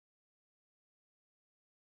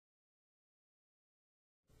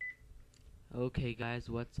Okay guys,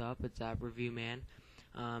 what's up? It's App Review Man.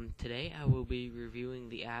 Today I will be reviewing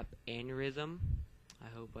the app Aneurysm. I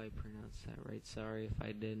hope I pronounced that right. Sorry if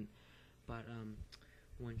I didn't. But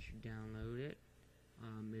once you download it,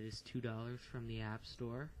 it is $2 from the App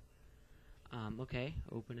Store. Okay,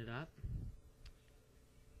 open it up.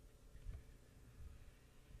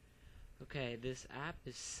 Okay, this app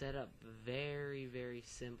is set up very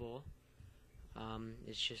simple.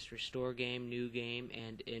 It's just restore game, new game,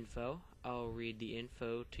 and info. I'll read the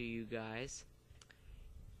info to you guys.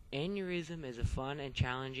 Aneurysm is a fun and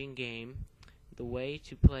challenging game. The way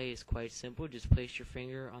to play is quite simple. Just place your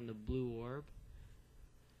finger on the blue orb.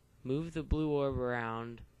 Move the blue orb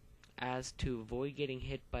around as to avoid getting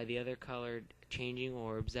hit by the other colored changing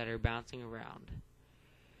orbs that are bouncing around.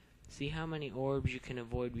 See how many orbs you can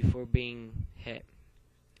avoid before being hit.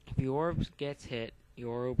 If your orb gets hit,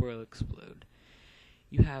 your orb will explode.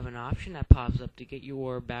 You have an option that pops up to get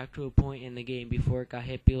your orb back to a point in the game before it got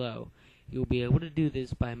hit below. You'll be able to do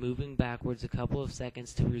this by moving backwards a couple of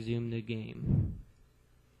seconds to resume the game.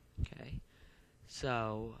 Okay,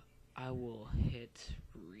 so I will hit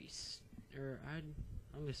I'm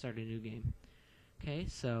going to start a new game. Okay,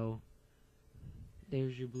 so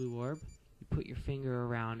there's your blue orb. You put your finger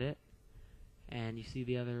around it, and you see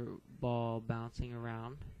the other ball bouncing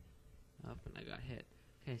around. Up, and I got hit.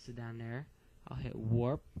 Okay, so down there, I'll hit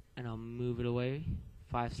warp, and I'll move it away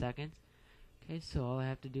 5 seconds. Okay, so all I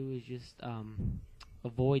have to do is just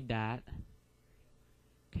avoid that.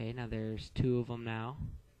 Okay, now there's 2 of them now.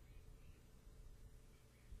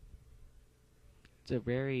 It's a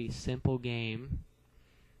very simple game.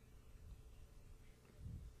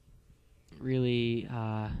 Really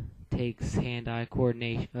takes hand-eye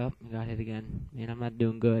coordination. Oh, I got hit again. Man, I'm not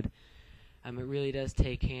doing good. It really does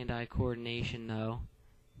take hand-eye coordination, though.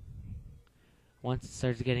 Once it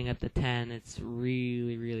starts getting up to 10, it's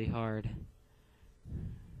really hard.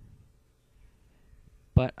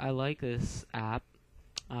 But I like this app.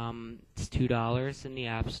 It's $2 in the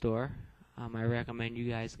App Store. I recommend you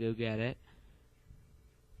guys go get it.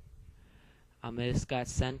 This got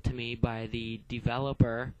sent to me by the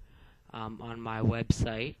developer on my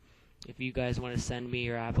website. If you guys want to send me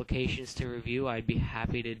your applications to review, I'd be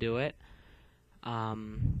happy to do it.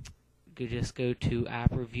 You could just go to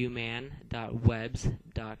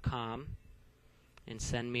appreviewman.webs.com and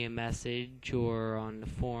send me a message or on the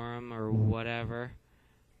forum or whatever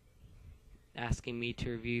asking me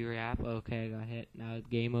to review your app. Okay, I got hit. Now it's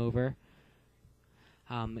game over.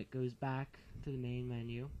 It goes back to the main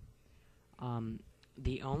menu.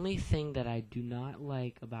 The only thing that I do not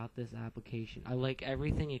like about this application, I like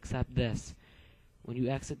everything except this. When you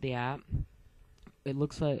exit the app, it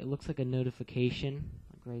looks like a notification,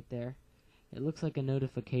 like right there. It looks like a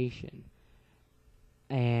notification,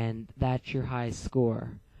 and that's your high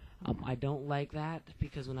score. I don't like that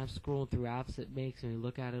because when I'm scrolling through apps, it makes me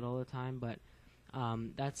look at it all the time. But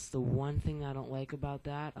that's the one thing I don't like about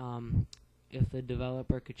that. If the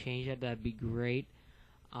developer could change that, that'd be great.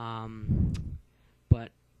 But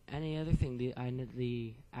any other thing,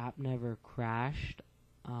 the app never crashed.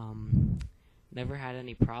 Never had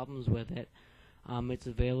any problems with it. It's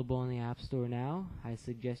available in the App Store now. I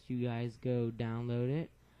suggest you guys go download it.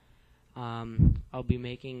 I'll be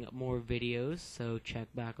making more videos, so check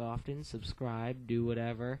back often, subscribe, do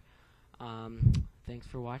whatever. Thanks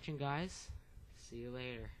for watching, guys. See you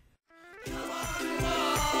later.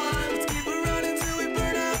 Let's keep it running till we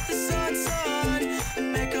burn out the sun,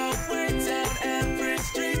 and make our way down every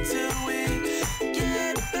street till we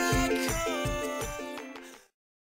get back.